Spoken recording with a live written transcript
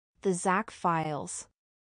The Zack Files.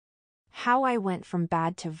 How I Went from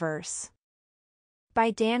Bad to Verse.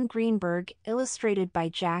 By Dan Greenburg, illustrated by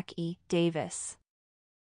Jack E. Davis.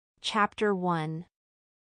 Chapter 1.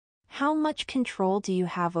 How much control do you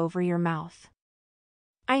have over your mouth?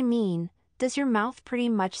 I mean, does your mouth pretty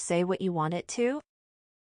much say what you want it to?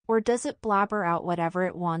 Or does it blabber out whatever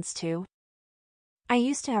it wants to? I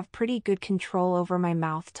used to have pretty good control over my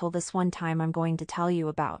mouth till this one time I'm going to tell you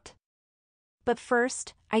about. But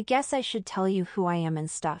first, I guess I should tell you who I am and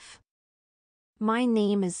stuff. My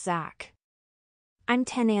name is Zack. I'm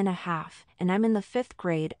 10 and a half, and I'm in the 5th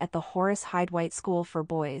grade at the Horace Hyde White School for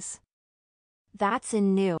Boys. That's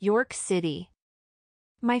in New York City.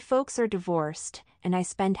 My folks are divorced, and I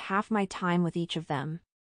spend half my time with each of them.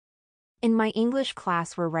 In my English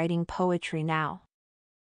class we're writing poetry now.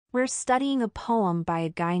 We're studying a poem by a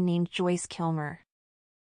guy named Joyce Kilmer.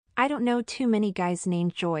 I don't know too many guys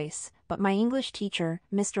named Joyce, but my English teacher,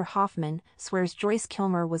 Mr. Hoffman, swears Joyce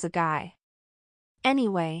Kilmer was a guy.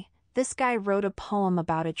 Anyway, this guy wrote a poem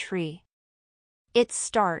about a tree. It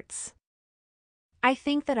starts, I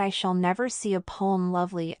think that I shall never see a poem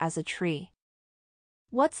lovely as a tree.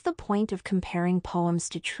 What's the point of comparing poems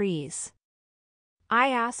to trees? I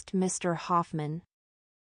asked Mr. Hoffman.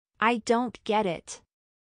 I don't get it.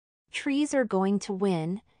 Trees are going to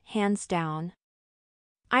win, hands down.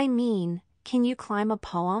 I mean, can you climb a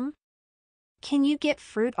poem? Can you get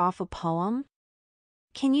fruit off a poem?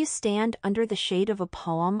 Can you stand under the shade of a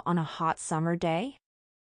poem on a hot summer day?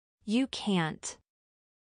 You can't.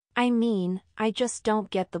 I mean, I just don't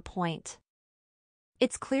get the point.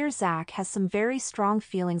 It's clear Zack has some very strong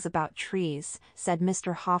feelings about trees, said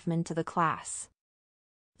Mr. Hoffman to the class.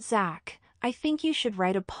 Zack, I think you should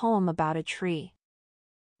write a poem about a tree.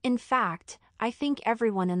 In fact, I think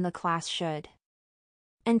everyone in the class should.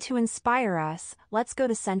 And to inspire us, let's go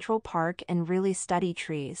to Central Park and really study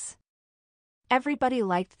trees. Everybody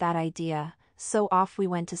liked that idea, so off we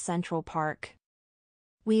went to Central Park.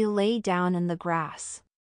 We lay down in the grass.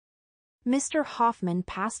 Mr. Hoffman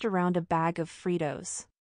passed around a bag of Fritos.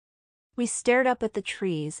 We stared up at the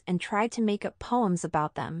trees and tried to make up poems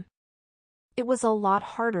about them. It was a lot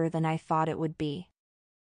harder than I thought it would be.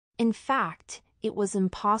 In fact, it was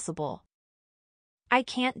impossible. I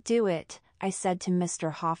can't do it, I said to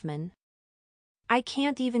Mr. Hoffman. I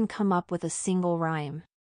can't even come up with a single rhyme.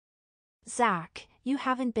 Zack, you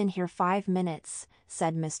haven't been here 5 minutes,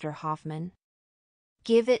 said Mr. Hoffman.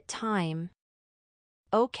 Give it time.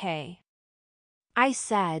 Okay. I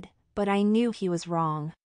said, but I knew he was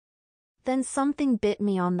wrong. Then something bit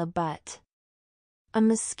me on the butt. A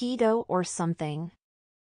mosquito or something.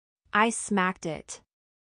 I smacked it.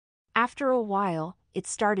 After a while, it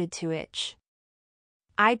started to itch.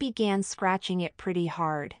 I began scratching it pretty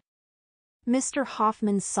hard. Mr.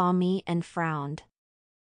 Hoffman saw me and frowned.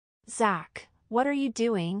 Zack, what are you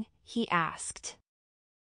doing? He asked.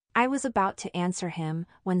 I was about to answer him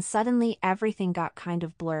when suddenly everything got kind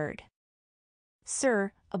of blurred.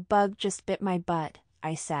 Sir, a bug just bit my butt,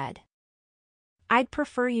 I said. I'd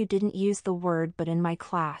prefer you didn't use the word but in my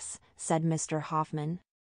class, said Mr. Hoffman.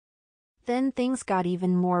 Then things got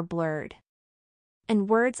even more blurred. And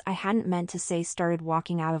words I hadn't meant to say started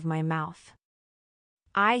walking out of my mouth.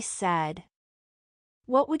 I said,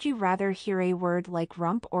 what would you rather hear, a word like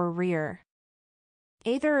rump or rear?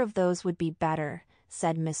 Either of those would be better,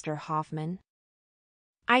 said Mr. Hoffman.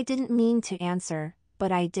 I didn't mean to answer,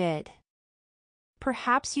 but I did.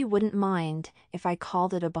 Perhaps you wouldn't mind if I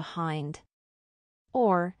called it a behind.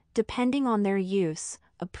 Or, depending on their use,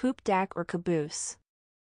 a poop deck or caboose.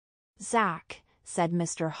 Zack, said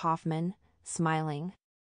Mr. Hoffman, smiling.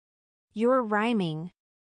 You're rhyming.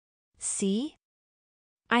 See?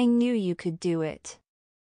 I knew you could do it.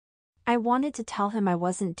 I wanted to tell him I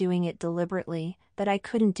wasn't doing it deliberately, that I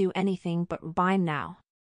couldn't do anything but rhyme now.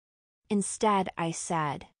 Instead, I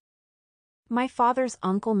said, my father's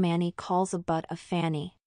Uncle Manny calls a butt a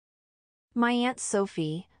fanny. My Aunt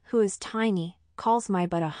Sophie, who is tiny, calls my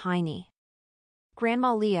butt a hiney.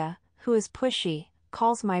 Grandma Leah, who is pushy,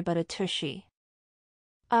 calls my butt a tushy.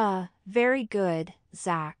 Very good,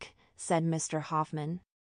 Zack, said Mr. Hoffman.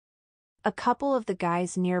 A couple of the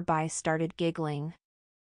guys nearby started giggling.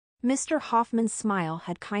 Mr. Hoffman's smile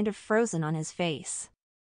had kind of frozen on his face.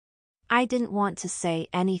 I didn't want to say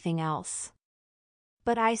anything else.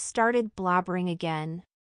 But I started blabbering again.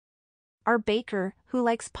 Our baker, who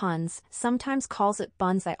likes puns, sometimes calls it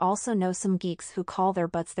buns. I also know some geeks who call their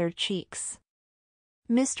butts their cheeks.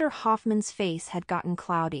 Mr. Hoffman's face had gotten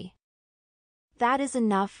cloudy. That is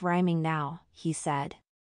enough rhyming now, he said.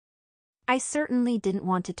 I certainly didn't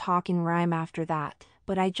want to talk in rhyme after that,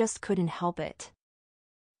 but I just couldn't help it.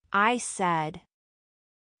 I said,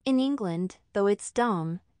 In England, though it's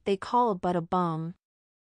dumb, they call a butt a bum.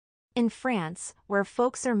 In France, where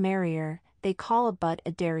folks are merrier, they call a butt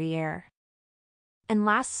a derriere. And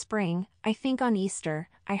last spring, I think on Easter,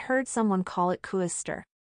 I heard someone call it cloister.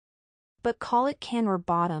 But call it can or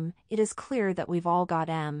bottom, it is clear that we've all got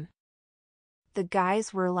M. The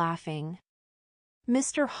guys were laughing.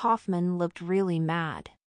 Mr. Hoffman looked really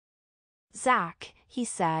mad. Zack, he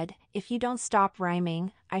said, if you don't stop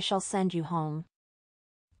rhyming, I shall send you home.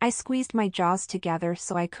 I squeezed my jaws together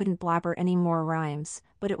so I couldn't blabber any more rhymes,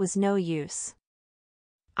 but it was no use.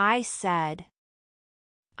 I said,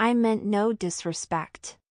 I meant no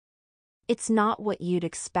disrespect. It's not what you'd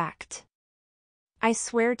expect. I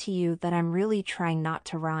swear to you that I'm really trying not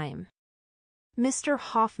to rhyme. Mr.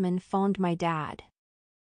 Hoffman phoned my dad.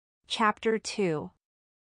 Chapter 2.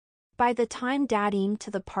 By the time Dad came to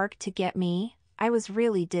the park to get me, I was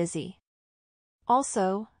really dizzy.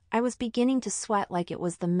 Also, I was beginning to sweat like it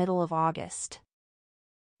was the middle of August.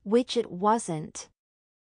 Which it wasn't.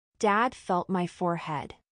 Dad felt my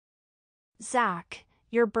forehead. Zack,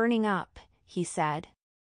 you're burning up, he said.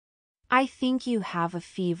 I think you have a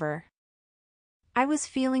fever. I was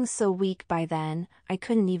feeling so weak by then, I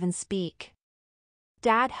couldn't even speak.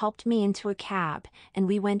 Dad helped me into a cab, and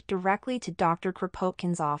we went directly to Dr.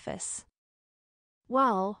 Kropotkin's office.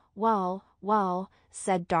 Well,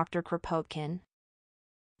 said Dr. Kropotkin.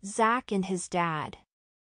 Zack and his dad.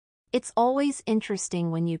 It's always interesting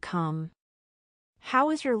when you come. How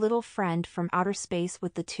is your little friend from outer space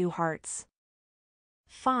with the 2 hearts?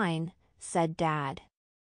 Fine, said Dad.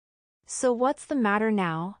 So what's the matter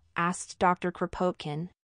now? Asked Dr. Kropotkin.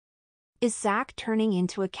 Is Zack turning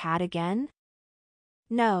into a cat again?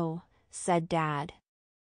 No, said Dad.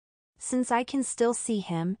 Since I can still see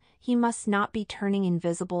him, he must not be turning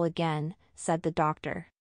invisible again, said the doctor.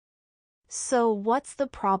 So what's the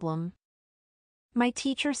problem? My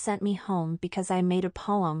teacher sent me home because I made a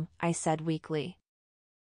poem, I said weakly.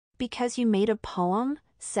 Because you made a poem?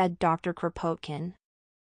 Said Dr. Kropotkin.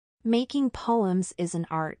 Making poems is an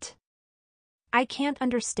art. I can't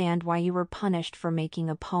understand why you were punished for making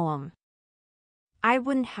a poem. I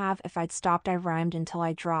wouldn't have if I'd stopped. I rhymed until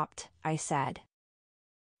I dropped, I said.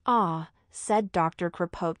 Ah, said Dr.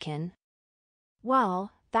 Kropotkin.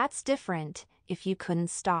 Well, that's different, if you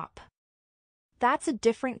couldn't stop. That's a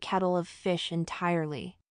different kettle of fish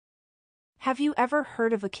entirely. Have you ever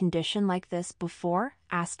heard of a condition like this before?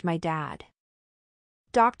 Asked my dad.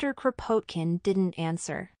 Dr. Kropotkin didn't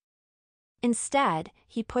answer. Instead,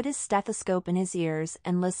 he put his stethoscope in his ears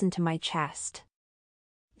and listened to my chest.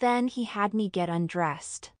 Then he had me get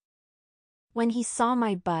undressed. When he saw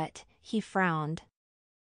my butt, he frowned.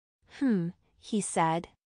 He said.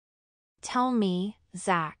 Tell me,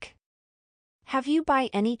 Zack. Have you by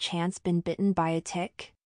any chance been bitten by a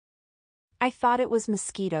tick? I thought it was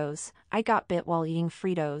mosquitoes. I got bit while eating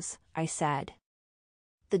Fritos, I said.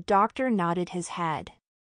 The doctor nodded his head.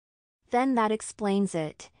 Then that explains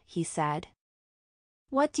it, he said.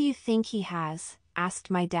 What do you think he has? Asked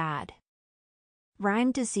my dad.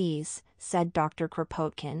 Lyme disease, said Dr.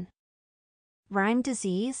 Kropotkin. Lyme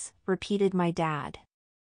disease? Repeated my dad.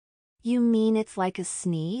 You mean it's like a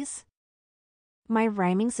sneeze? My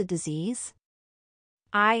rhyming's a disease?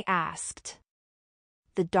 I asked.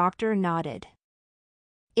 The doctor nodded.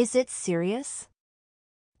 Is it serious?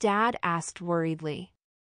 Dad asked worriedly.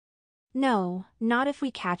 No, not if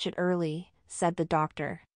we catch it early, said the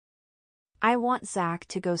doctor. I want Zack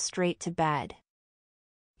to go straight to bed.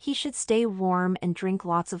 He should stay warm and drink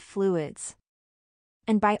lots of fluids.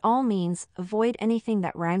 And by all means, avoid anything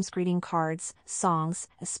that rhymes, greeting cards, songs,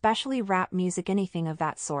 especially rap music, anything of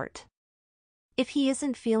that sort. If he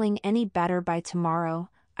isn't feeling any better by tomorrow,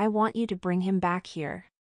 I want you to bring him back here.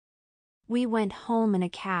 We went home in a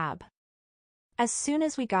cab. As soon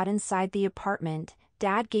as we got inside the apartment,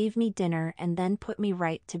 Dad gave me dinner and then put me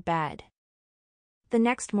right to bed. The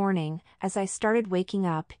next morning, as I started waking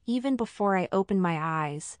up, even before I opened my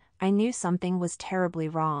eyes, I knew something was terribly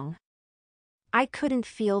wrong. I couldn't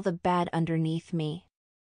feel the bed underneath me.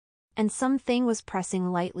 And something was pressing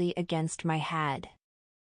lightly against my head.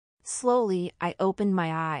 Slowly, I opened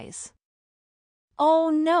my eyes. Oh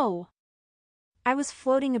no! I was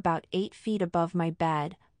floating about 8 feet above my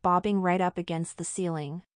bed, bobbing right up against the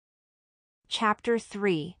ceiling. Chapter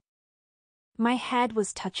 3. My head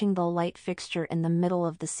was touching the light fixture in the middle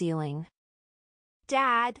of the ceiling.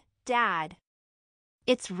 Dad, Dad!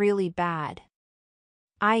 It's really bad.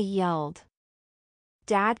 I yelled.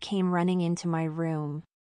 Dad came running into my room.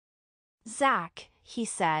 Zack, he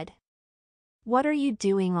said. What are you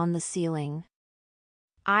doing on the ceiling?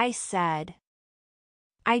 I said.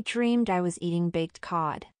 I dreamed I was eating baked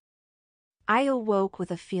cod. I awoke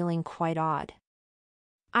with a feeling quite odd.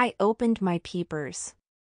 I opened my peepers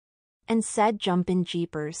and said, "Jumpin'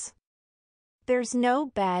 jeepers. There's no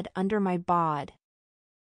bed under my bod."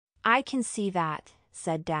 "I can see that,"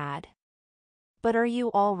 said Dad. "But are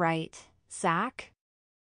you all right, Zack?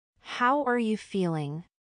 How are you feeling?"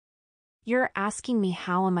 "You're asking me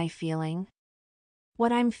how am I feeling?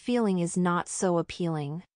 What I'm feeling is not so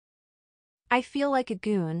appealing. I feel like a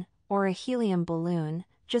goon, or a helium balloon,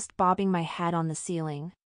 just bobbing my head on the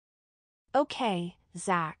ceiling." "Okay,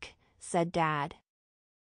 Zack," said Dad.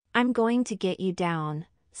 "I'm going to get you down,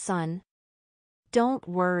 son. Don't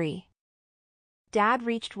worry." Dad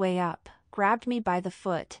reached way up, grabbed me by the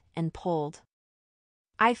foot, and pulled.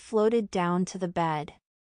 I floated down to the bed.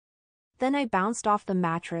 Then I bounced off the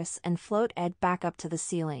mattress and floated back up to the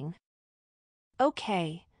ceiling.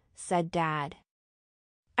 "Okay," said Dad.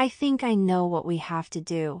 "I think I know what we have to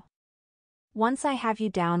do. Once I have you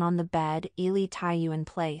down on the bed, I'll tie you in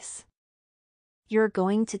place." "You're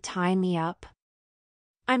going to tie me up?"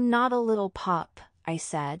 "I'm not a little pup," I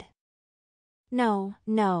said. No,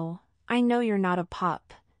 I know you're not a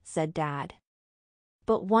pup," said Dad.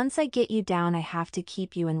 "But once I get you down, I have to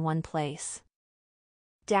keep you in one place."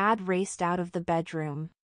 Dad raced out of the bedroom.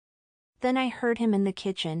 Then I heard him in the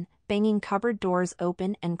kitchen, banging cupboard doors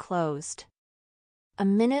open and closed. A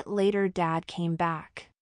minute later, Dad came back.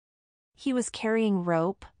 He was carrying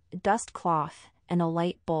rope, a dust cloth, and a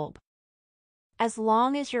light bulb. "As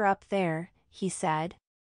long as you're up there," he said,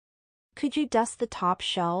 "could you dust the top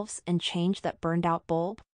shelves and change that burned-out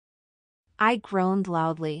bulb?" I groaned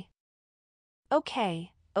loudly.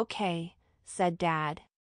 Okay, said Dad.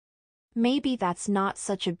 "Maybe that's not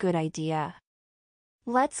such a good idea.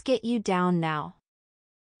 Let's get you down now."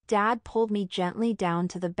 Dad pulled me gently down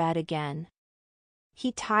to the bed again.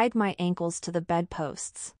 He tied my ankles to the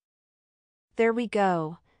bedposts. "There we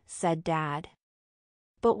go," said Dad.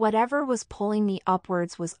 But whatever was pulling me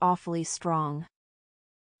upwards was awfully strong.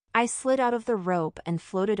 I slid out of the rope and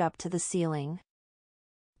floated up to the ceiling.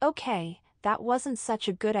 "Okay, that wasn't such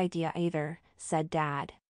a good idea either," said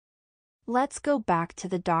Dad. "Let's go back to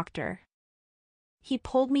the doctor." He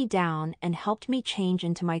pulled me down and helped me change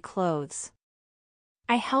into my clothes.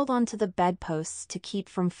 I held onto the bedposts to keep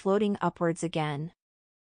from floating upwards again.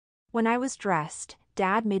 When I was dressed,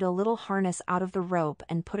 Dad made a little harness out of the rope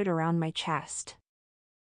and put it around my chest.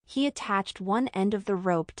 He attached one end of the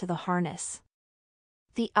rope to the harness.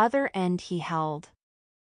 The other end he held.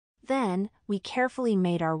 Then, we carefully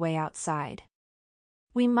made our way outside.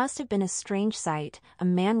 We must have been a strange sight, a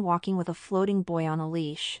man walking with a floating boy on a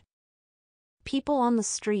leash. People on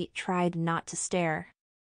the street tried not to stare.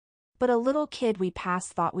 But a little kid we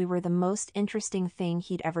passed thought we were the most interesting thing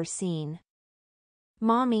he'd ever seen.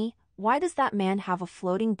 "Mommy, why does that man have a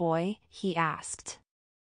floating boy?" he asked.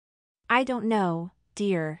 "I don't know,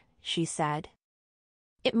 dear," she said.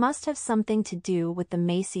 "It must have something to do with the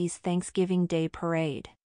Macy's Thanksgiving Day Parade."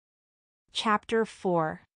 Chapter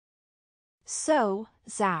 4. "So,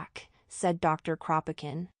 Zack," said Dr.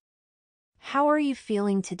 Kropotkin. "How are you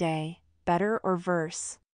feeling today, better or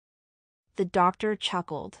worse?" The doctor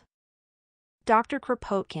chuckled. "Dr.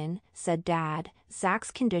 Kropotkin," said Dad,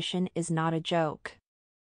 "Zack's condition is not a joke."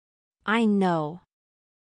 "I know."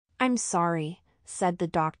 "I'm sorry," said the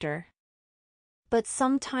doctor. "But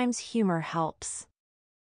sometimes humor helps."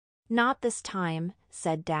 "Not this time,"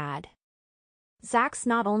 said Dad. "Zack's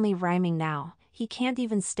not only rhyming now, he can't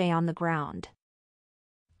even stay on the ground."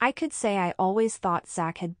 I could say I always thought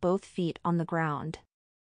Zack had both feet on the ground.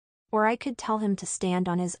 Or I could tell him to stand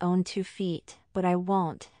on his own 2 feet, but I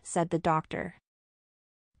won't, said the doctor.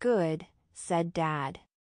 "Good," said Dad.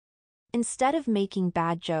 "Instead of making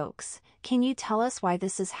bad jokes, can you tell us why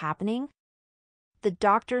this is happening?" The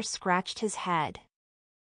doctor scratched his head.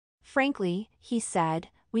 "Frankly," he said,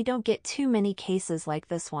 "we don't get too many cases like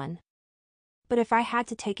this one. But if I had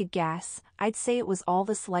to take a guess, I'd say it was all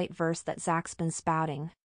this light verse that Zack's been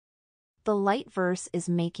spouting. The light verse is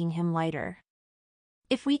making him lighter.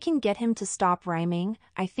 If we can get him to stop rhyming,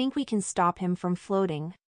 I think we can stop him from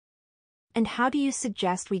floating." "And how do you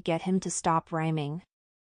suggest we get him to stop rhyming?"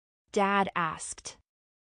 Dad asked.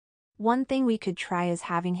 "One thing we could try is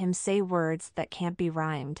having him say words that can't be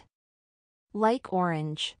rhymed. Like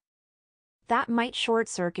orange. That might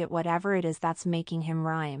short-circuit whatever it is that's making him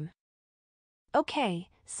rhyme." "Okay,"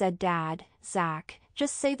 said Dad. "Zack,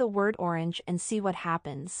 just say the word orange and see what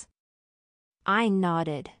happens." I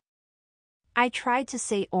nodded. I tried to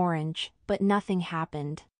say orange, but nothing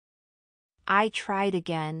happened. I tried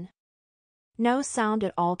again. No sound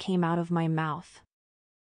at all came out of my mouth.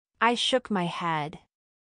 I shook my head.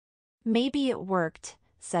 "Maybe it worked,"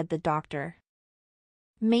 said the doctor.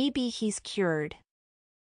 Maybe he's cured.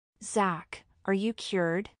 Zack, are you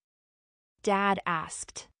cured? Dad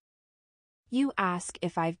asked. You ask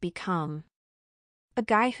if I've become a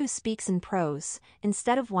guy who speaks in prose,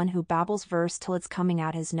 instead of one who babbles verse till it's coming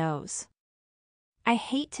out his nose. I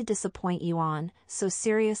hate to disappoint you on so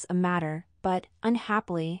serious a matter, but,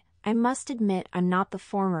 unhappily, I must admit I'm not the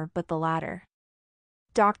former but the latter.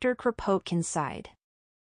 Dr. Kropotkin sighed.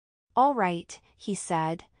 All right, he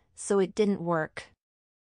said, so it didn't work.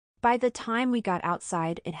 By the time we got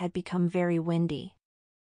outside it had become very windy.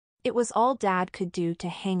 It was all Dad could do to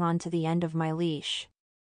hang on to the end of my leash.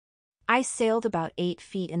 I sailed about 8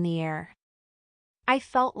 feet in the air. I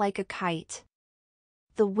felt like a kite.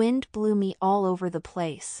 The wind blew me all over the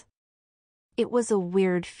place. It was a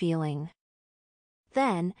weird feeling.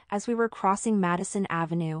 Then, as we were crossing Madison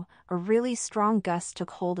Avenue, a really strong gust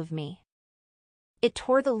took hold of me. It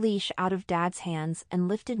tore the leash out of Dad's hands and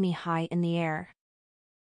lifted me high in the air.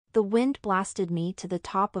 The wind blasted me to the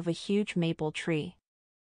top of a huge maple tree.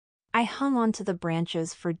 I hung onto the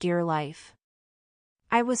branches for dear life.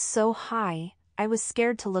 I was so high, I was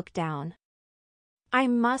scared to look down. I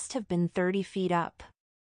must have been 30 feet up.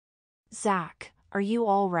 Zack, are you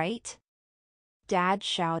all right? Dad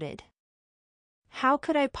shouted. How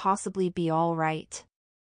could I possibly be all right?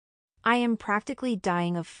 I am practically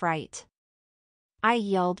dying of fright. I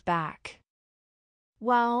yelled back.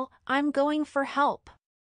 Well, I'm going for help.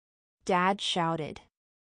 Dad shouted.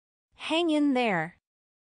 Hang in there.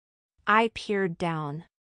 I peered down.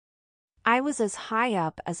 I was as high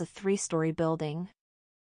up as a 3-story building.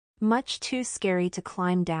 Much too scary to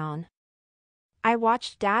climb down. I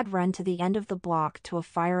watched Dad run to the end of the block to a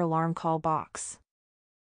fire alarm call box.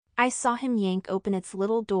 I saw him yank open its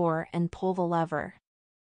little door and pull the lever.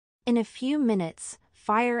 In a few minutes,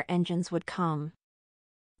 fire engines would come.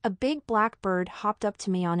 A big black bird hopped up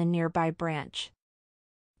to me on a nearby branch.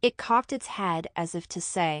 It cocked its head as if to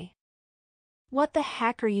say, "What the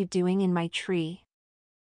heck are you doing in my tree?"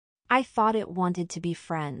 I thought it wanted to be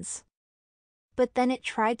friends. But then it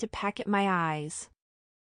tried to peck at my eyes.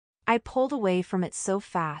 I pulled away from it so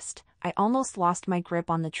fast, I almost lost my grip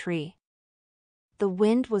on the tree. The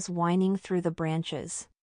wind was whining through the branches.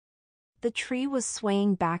 The tree was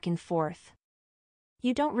swaying back and forth.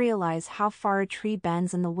 You don't realize how far a tree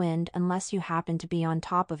bends in the wind unless you happen to be on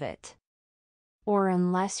top of it. Or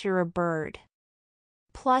unless you're a bird.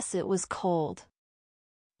 Plus it was cold.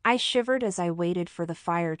 I shivered as I waited for the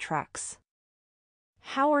fire trucks.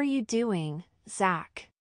 How are you doing, Zack?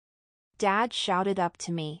 Dad shouted up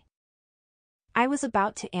to me. I was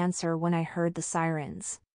about to answer when I heard the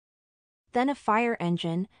sirens. Then a fire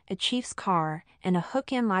engine, a chief's car, and a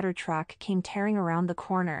hook and ladder truck came tearing around the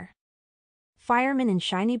corner. Firemen in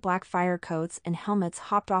shiny black fire coats and helmets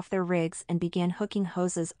hopped off their rigs and began hooking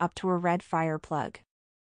hoses up to a red fire plug.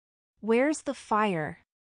 Where's the fire?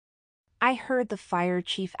 I heard the fire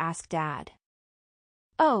chief ask Dad.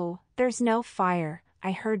 Oh, there's no fire,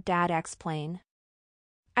 I heard Dad explain.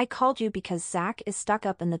 I called you because Zack is stuck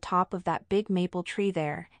up in the top of that big maple tree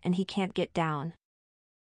there, and he can't get down.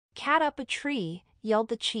 Cat up a tree, yelled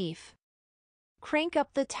the chief. Crank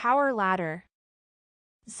up the tower ladder.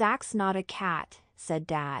 Zack's not a cat, said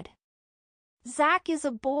Dad. Zack is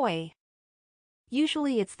a boy.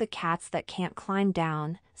 Usually it's the cats that can't climb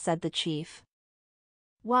down, said the chief.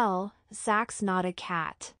 Well, Zack's not a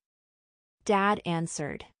cat. Dad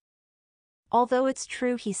answered. Although it's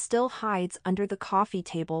true he still hides under the coffee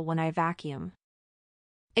table when I vacuum.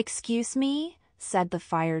 Excuse me, said the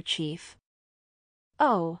fire chief.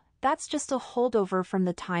 Oh, that's just a holdover from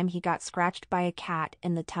the time he got scratched by a cat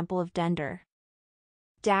in the Temple of Dender.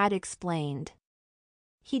 Dad explained.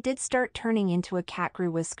 He did start turning into a cat,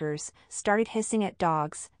 grew whiskers, started hissing at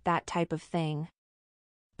dogs, that type of thing.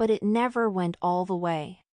 But it never went all the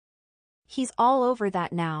way. He's all over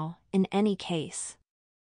that now, in any case.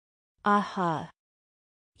 Uh-huh.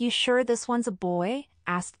 You sure this one's a boy?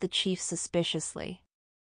 Asked the chief suspiciously.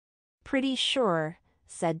 Pretty sure,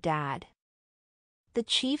 said Dad. The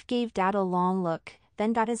chief gave Dad a long look,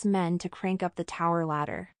 then got his men to crank up the tower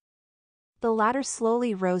ladder. The ladder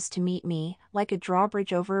slowly rose to meet me, like a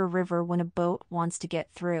drawbridge over a river when a boat wants to get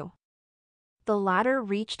through. The ladder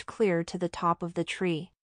reached clear to the top of the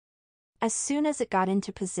tree. As soon as it got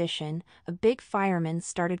into position, a big fireman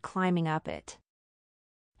started climbing up it.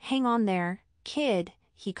 Hang on there, kid,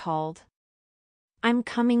 he called. I'm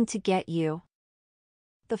coming to get you.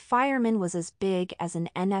 The fireman was as big as an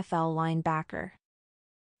NFL linebacker.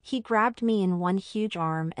 He grabbed me in one huge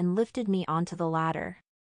arm and lifted me onto the ladder.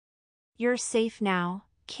 You're safe now,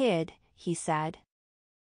 kid, he said.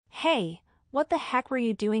 Hey, what the heck were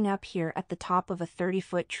you doing up here at the top of a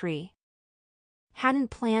 30-foot tree? Hadn't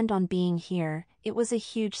planned on being here, it was a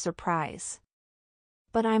huge surprise.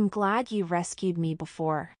 But I'm glad you rescued me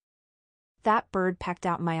before. That bird pecked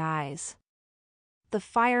out my eyes. The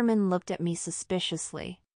fireman looked at me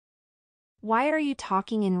suspiciously. Why are you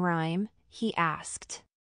talking in rhyme? He asked.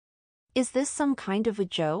 Is this some kind of a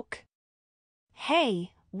joke?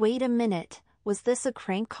 Hey, wait a minute, was this a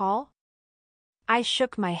crank call? I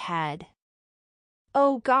shook my head.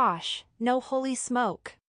 Oh gosh, no holy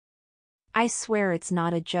smoke. I swear it's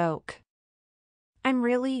not a joke. I'm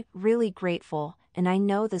really, really grateful, and I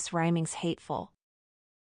know this rhyming's hateful.